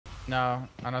No,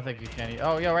 I don't think you can.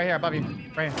 Oh, yo, right here, above you.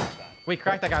 Right here. Wait,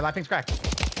 crack that guy. Laughing's cracked.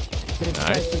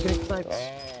 Nice.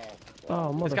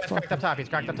 Oh, This guy's cracked up top. He's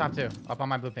cracked up top too. Up on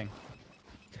my blue ping.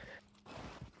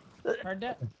 Heard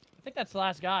that? I think that's the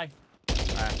last guy.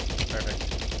 Alright,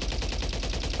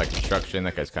 perfect. Like construction,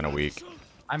 that guy's kind of weak.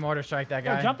 I mortar strike that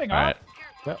guy. They're jumping All off.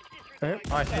 right. Yep.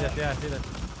 Oh, I see this. Yeah, I see this.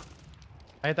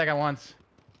 I hit that guy once.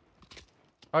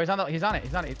 Oh, he's on it. He's on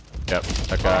it. Yep.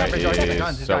 That guy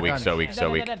is so weak, so weak, so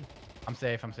weak. Dead. I'm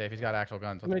safe. I'm safe. He's got actual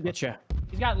guns. I'm gonna get you.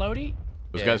 He's got Lodi.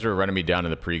 Those guys were running me down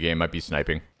in the pregame. Might be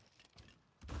sniping.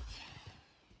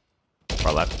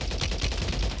 Far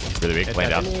left. Really weak.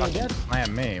 Playing down.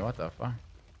 Slam me. What the fuck?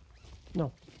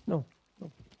 No. No.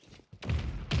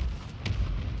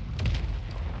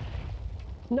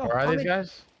 Where are these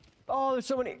guys? Oh, there's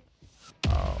so many.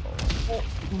 Oh.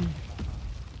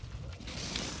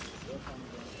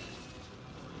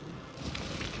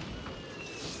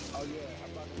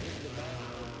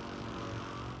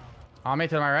 On me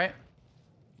to my right.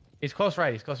 He's close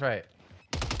right. He's close right.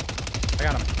 I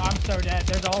got him. I'm so dead.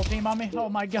 There's a whole team on me. Oh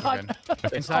my god.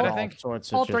 Inside, I think.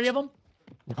 All three of them.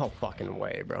 No fucking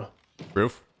way, bro.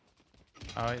 Roof.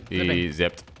 Oh, He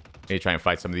zipped. Maybe try and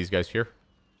fight some of these guys here.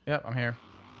 Yep, I'm here.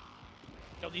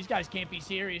 Yo, these guys can't be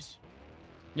serious.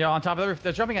 Yo, on top of the roof.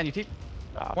 They're jumping at you, TeeP.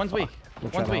 Oh, One's weak.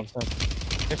 One's weak.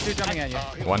 There's two jumping at you.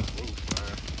 One.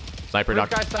 Sniper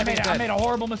knocked. I made a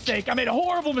horrible mistake.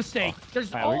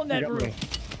 There's all in that room.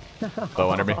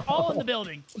 Low under me. All in the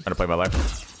building. Trying to play my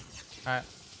life. Alright.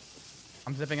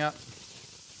 I'm zipping up.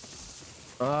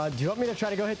 Do you want me to try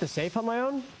to go hit the safe on my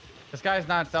own? This guy's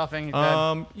not selfing. He's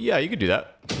dead. Yeah, you could do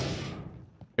that.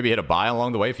 Maybe hit a buy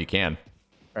along the way if you can.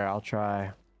 Alright, I'll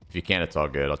try. If you can, it's all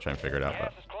good. I'll try and figure it out.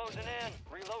 But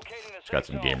got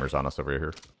some gamers on us over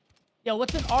here. Yo,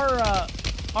 what's an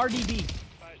RDB?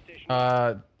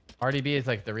 RDB is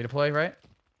like the redeploy, right?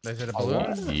 Is it a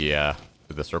balloon? Yeah.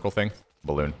 The circle thing?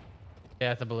 Balloon.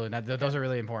 Yeah, it's a balloon. Those are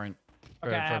really important.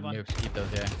 Okay, I have one. Nukes. Keep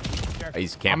those, yeah.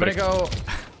 He's camping. I'm gonna go.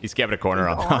 He's camping a corner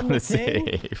on the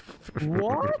safe.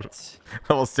 What?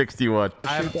 Level 61.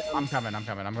 I'm coming. I'm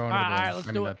going to the balloon. Alright, let's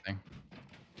do it. Thing.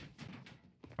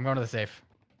 I'm going to the safe.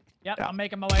 Yep, I'm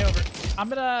making my way over. I'm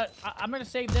gonna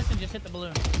save this and just hit the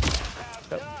balloon.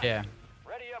 Yeah.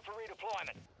 Ready up for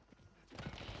redeployment.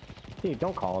 Dude,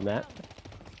 don't call him that.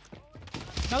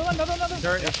 Another one.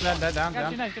 Dirt, it's down.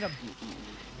 Got you, nice, get him.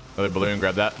 Another balloon,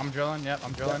 grab that. I'm drilling. Yep,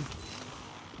 I'm drilling.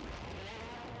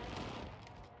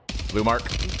 Blue mark.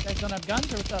 You guys don't have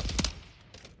guns or what's up?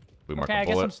 Blue mark. Okay, I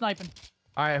guess I'm sniping.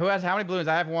 All right, who has how many balloons?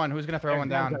 I have one. Who's gonna throw one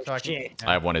down? So I can.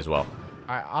 I have one as well.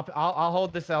 All right, I'll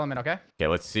hold this element. Okay. Okay,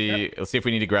 let's see. Yep. Let's see if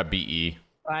we need to grab BE.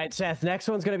 All right, Seth. Next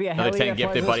one's gonna be a Another 10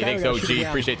 gifted, buddy. Thanks, OG.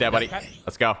 Appreciate that, buddy.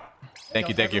 Let's go. Thank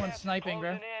you. Everyone's sniping,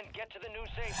 bro.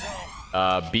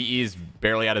 BE is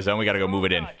barely out of zone. We gotta go move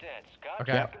it in.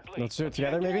 Okay. Yep. Let's do it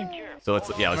together, maybe. So let's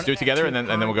do it together, and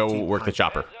then we'll go work the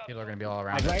chopper. People are gonna be all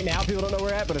around. Right now, people don't know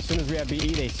where we're at, but as soon as we have BE,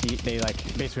 they like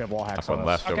basically have wall hacks on One us.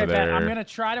 left Okay, over Ben, there. I'm gonna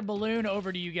try to balloon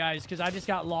over to you guys because I just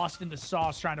got lost in the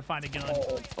sauce trying to find a gun.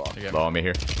 Oh, fuck. Low on me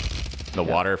here. The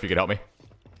water, if you could help me.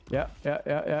 Yeah.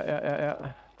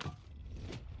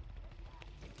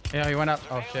 Yeah, he went up.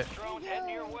 Oh shit.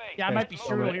 Yeah, I might be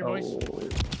Strudel here, boys.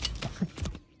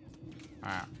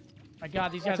 Alright. My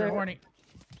God, these guys are horny.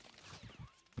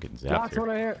 I'm getting zapped Blocked one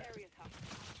here. right here.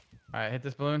 Alright, hit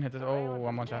this balloon. Hit this. Oh,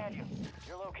 I'm one shot.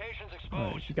 Your location's Oh,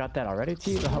 exposed. you got that already,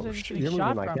 T? Oh, There's shit, a you're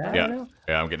shot moving like from that that. right Yeah, now?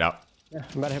 yeah, I'm getting out. Yeah,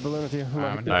 I'm about to hit balloon with you. All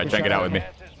right, try and get out with me.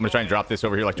 I'm gonna try and drop this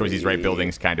over here, like towards these right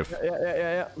buildings, kind of.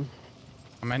 Yeah.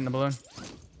 I'm in the balloon.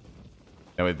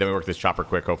 Then we work this chopper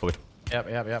quick, hopefully. Yep.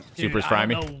 Dude, Super's I frying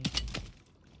me. don't know.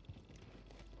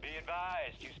 Be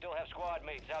advised, you still have squad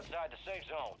mates outside the safe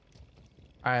zone.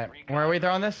 Alright, where are we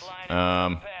throwing this?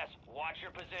 Watch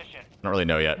your position. I don't really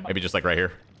know yet. Maybe just like right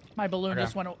here. My balloon Okay.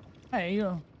 just went. Hey,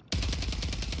 you.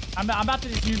 I'm about to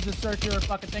just use the circular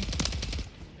fucking thing.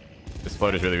 This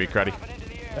float is really weak, Cruddy.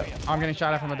 I'm getting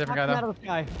shot at from a different guy though.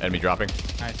 Enemy dropping.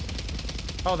 Nice.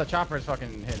 Oh, the chopper is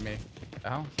fucking hitting me. What the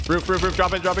hell? Roof,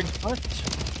 dropping.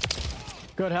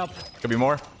 Good help. Could be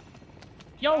more.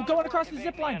 Yo, going across the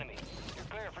zip line. You're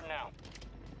clear for now.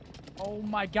 Oh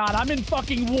my God, I'm in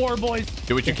fucking war, boys.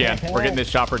 Do what you can. We're getting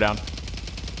this chopper down.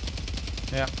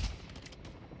 Yeah.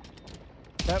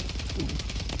 Yep.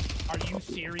 Are you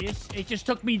serious? It just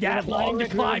took me that long to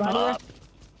climb up.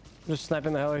 Just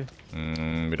sniping the heli.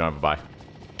 We don't have a buy.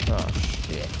 Oh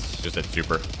shit. Just at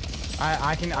super.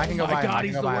 I can go Oh by my him. God, I can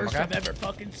he's go the by him, worst okay? I've ever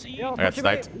fucking seen. Yo, I got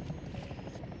sniped.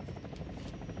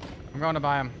 I'm going to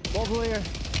buy him. Multiple here.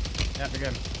 Yep, you're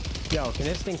good. Yo, can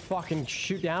this thing fucking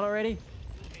shoot down already?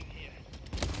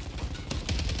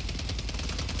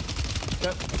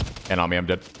 Good. And on me, I'm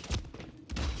dead.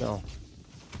 No.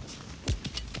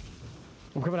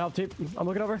 I'm coming to help, TeeP. I'm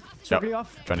looking over. Smoking you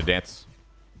off. Trying to dance.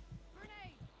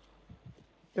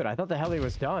 Dude, I thought the heli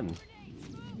was done.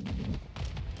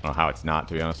 I don't know how it's not,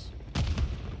 to be honest.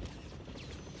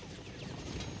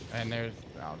 And there's...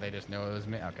 Oh, they just know it was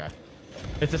me. Okay.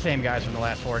 It's the same guys from the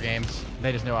last 4 games.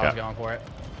 They just knew I was going for it.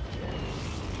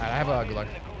 Alright, I have a good luck.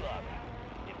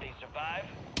 If they survive,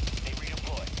 they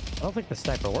redeploy. I don't think the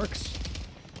sniper works.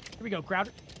 Here we go,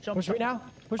 Crowder. Jump, Push me now.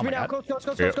 Push Oh me my now. God.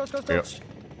 Coach. Yep. Coach.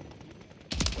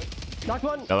 Knocked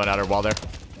one. Another outer wall there.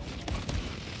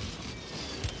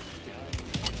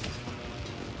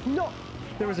 No.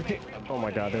 There was a P. Oh my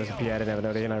God, there was a P. I didn't have an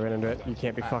OD and I ran into it. You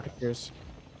can't be fucking serious.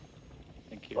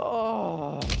 Thank you.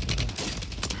 Oh.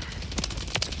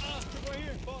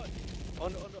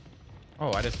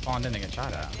 Oh, I just spawned in to get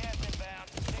shot at. Gas inbound.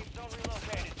 Safe zone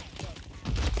relocated.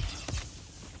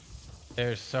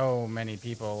 There's so many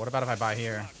people. What about if I buy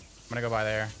here? I'm gonna go buy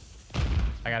there.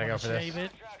 I gotta go for this. Save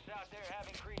it. Trucks out there have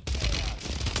increased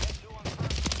payouts. Head to them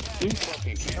for You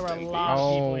fucking can't There were a take lot of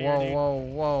Oh, people here, dude.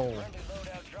 whoa. friendly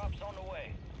loadout drops on the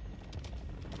way.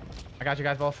 I got you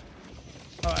guys both.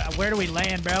 Where do we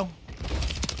land, bro?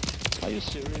 it. Are you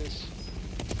serious?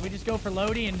 We just go for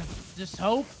Lodi and just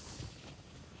hope?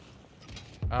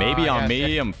 Maybe I on guess,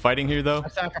 me. yeah. I'm fighting here, though. I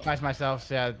sacrificed myself.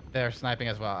 So yeah, they're sniping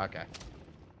as well. Okay.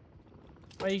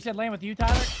 Wait, you said land with you,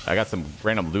 Tyler? I got some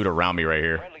random loot around me right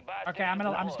here. Friendly buy Okay, I'm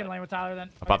just gonna land with Tyler then.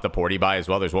 I popped the porty by as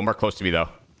well. There's one more close to me, though.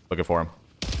 Looking for him.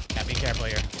 Yeah, be careful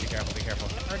here. Be careful.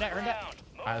 Heard that.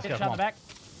 All right, let's Get go. a shot Come in on. the back.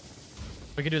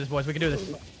 We can do this, boys. We can do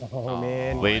this. Oh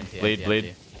man. Bleed. Yeah,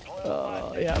 bleeding.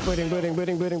 Squad to the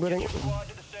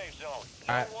safe zone.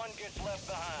 No Alright. one gets left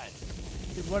behind.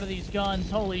 Dude, what are these guns?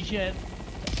 Holy shit.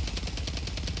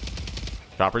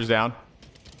 Chopper's down.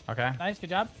 Okay. Nice, good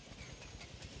job.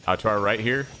 Out to our right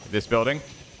here. This building.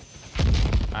 All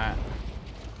right.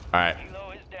 All right.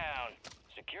 Kilo is down.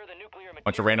 Secure the nuclear material.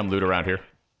 Bunch of random loot around here.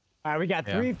 All right, we got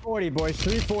Yeah. 340, boys.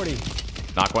 340.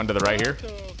 Knock one to the right here.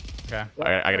 Okay.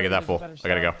 I gotta get that full. I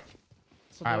gotta go. All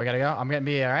right, we gotta go. I'm getting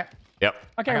B. All right. Yep.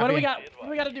 Okay, I got what do we B. got? What do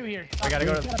we got to do here? We gotta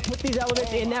go. We gotta put these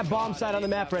elements in that bomb site on the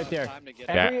map right there. Time to get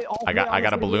Yeah. I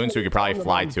got a balloon, so we could probably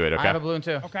fly to it. I have a Okay. balloon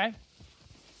too. Okay.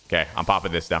 Okay. I'm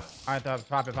popping this now. All right,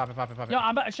 pop it. Yo,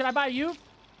 should I buy you?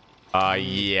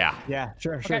 Yeah. Yeah,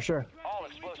 sure. All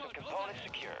explosive components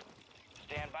secure.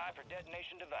 Stand by for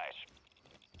detonation device.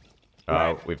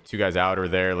 We have 2 guys out or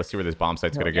there. Let's see where this bomb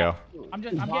site's gonna go. I'm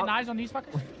getting eyes on these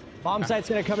fuckers. Bomb site's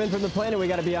gonna come in from the planet. We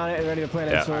gotta be on it and ready to plant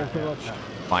it. Yeah. So we're pretty much.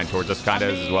 Flying towards us, kind of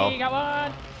as well. Got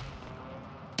one.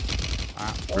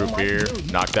 Roof here.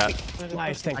 Knock that.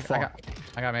 Nice, thank I fuck.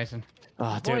 got Mason.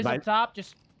 Oh, dude, Boys my, up top,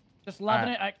 just loving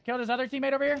Alright. it. I killed his other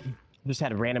teammate over here. just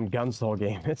had random guns the whole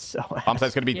game. It's so. Bomb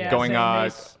site's gonna be Yeah, going same, kind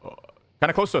Mace.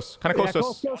 of close to us. Kind of close to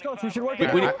us. Close. We should work We-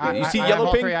 it. we- I- you see I have yellow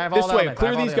all ping? three. I have This all the way. elements. I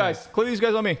Clear have all these the guys. elements. Clear these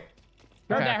guys on me.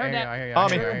 Heard Okay, that. I hear you.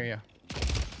 On me. I hear you.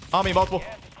 On me, multiple.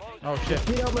 Oh shit.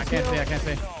 I can't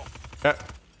see. Yeah.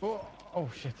 Oh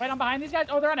shit. Wait, I'm behind these guys.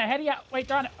 Oh, they're on a heady. Wait,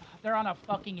 they're on a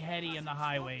fucking heady in the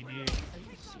highway, dude.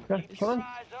 Hold on.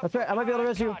 That's right. I might be able to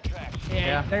rescue you.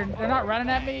 Yeah, they're not running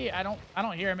at me. I don't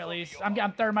hear him at least. I'm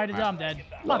thermited. I'm dead.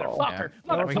 Motherfucker.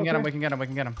 Yeah. Motherfucker. We can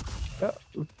get him.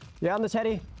 Yeah, on this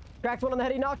heady. Cracked one on the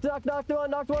heady. Knocked one.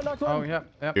 Oh yep.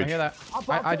 I Huge. hear that. Up,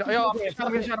 I'm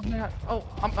getting shot.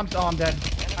 I'm dead.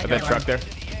 Got that truck there.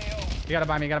 You gotta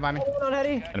buy me. One on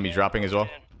heady. Enemy dropping as well.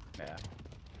 Yeah.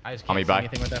 I just On me, can't see bye.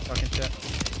 anything with that fucking shit.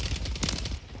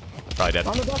 Probably dead.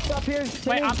 On the bus stop here.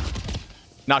 Wait,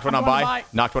 Knocked one I'm on going by. by.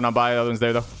 Knocked one on by. The other one's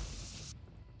there though.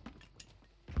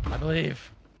 I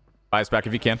believe. Buy us back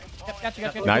if you can. Got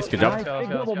you. Nice. Good job. Nice.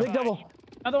 Let's go. Big double.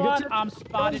 Another one. I'm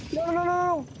spotted.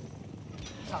 No.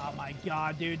 Oh my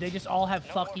god, dude. They just all have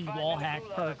fucking wall hack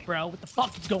perk, bro. What the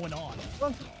fuck is going on?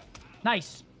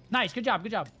 Nice. Good job.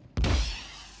 Grab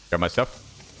my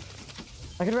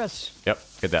stuff. I can rest. Yep.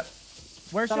 Get that.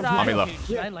 Where should On me I? low. Dude,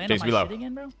 should I land Chase on me my low. shit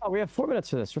again, bro? Oh, we have 4 minutes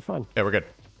for this. We're fine. Yeah, we're good.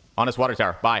 On this water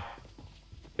tower. Bye.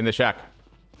 In the shack.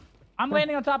 I'm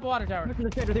landing on top of water tower. On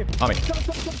me.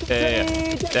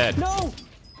 Yeah. Dead. No.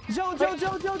 Zone.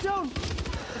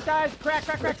 This guy's crack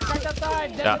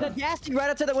outside. Yeah. Dead. Nasty right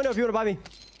outside that window if you want to buy me.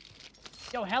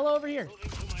 Yo, Hella over here.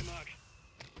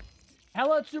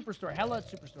 Hella at Superstore.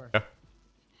 Yeah.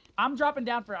 I'm dropping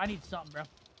down for. I need something, bro.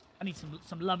 I need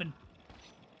some loving.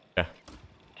 Yeah.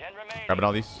 10 remaining. Grabbing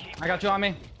all these. I got you on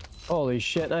me. Holy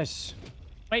shit, nice.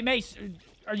 Wait, Mace,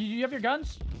 you have your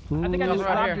guns? I think I No, just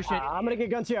right robbed here. your shit. I'm gonna get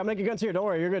guns here. Don't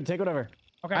worry, you're good. Take whatever.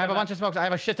 Okay. I have a bunch of smokes. I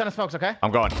have a shit ton of smokes. Okay.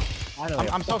 I'm going.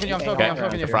 I'm soaking you. Okay. I'm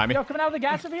soaking you. Fry me. Yo, coming out of the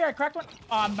gas over here. I cracked one.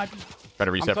 Trying Try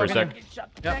to reset for a sec.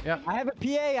 Yep. I have a PA.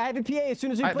 I have a PA. As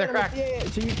soon as we Alright, play they're with cracked. PA,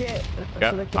 so you can't.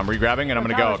 Yep. I'm re-grabbing and I'm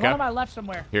gonna go. There's one Okay. on my left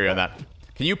somewhere. Hear you on that.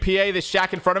 Can you PA this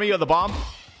shack in front of me or the bomb?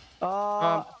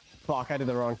 Fuck, I did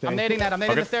the wrong thing. I'm nading that. I'm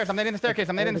nading Okay. the stairs. I'm nading the staircase.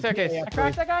 I'm nading the staircase. I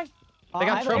cracked that guy. They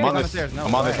got I trophies I'm on on the this. stairs. No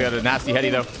I'm on this. way. Got a nasty heady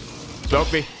though.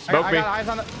 Smoke me. Smoke I me. got eyes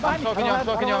on the. I'm smoking you. I'm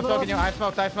smoking you. I'm smoking you. I have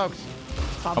smokes. I have smokes.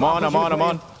 I'm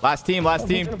on. Last team. I'm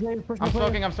smoking.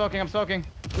 I'm smoking. I'm smoking.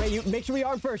 Wait, you make sure we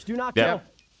arm first. Do not Yeah. kill.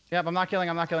 Yep. I'm not killing.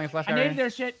 I'm not killing. It's last I guy. needed Right? their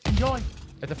shit. Enjoy.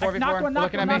 It's a Knock 4v4. one, They're knock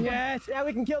looking one, at me. knock one. Yes, yeah,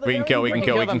 we can kill them. We can kill. We can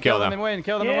kill. We can kill them. and win.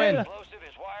 Kill them Yeah. and win. Explosive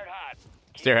is wired hot.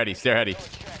 Stair heady. Stair heady.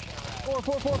 Four.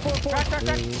 Crack.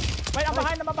 Wait, I'm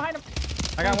behind him.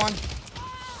 I got one.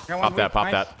 Pop that.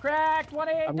 Pop Nice. that. Cracked.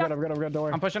 1A. I'm good. Don't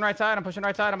worry. I'm pushing right side. I'm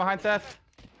behind Seth.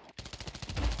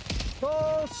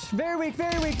 Close. Very weak.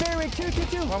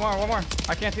 Two. One more.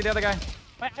 I can't see the other guy.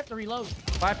 Wait, I have to reload.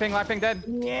 Live ping dead.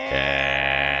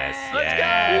 Yes. Let's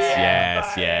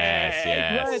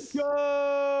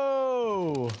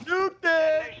go. Nuke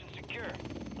it. Station secure.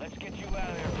 Let's get you out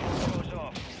of there before it goes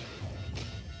off.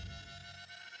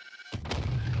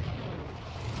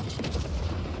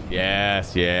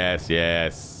 Yes. Yeah.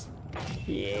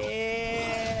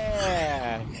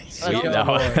 Sweet.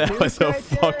 That was a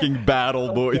fucking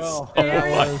battle, boys. go. Oh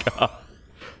my god.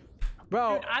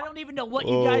 Bro, Dude, I don't even know what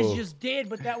you guys just did,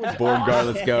 but that was Born guard,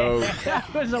 awesome. let's go.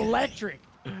 That was electric.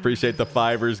 Appreciate the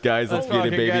fivers, guys. Let's get it,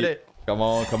 fucking baby. get it. Come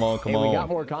on. hey, we got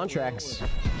more contracts.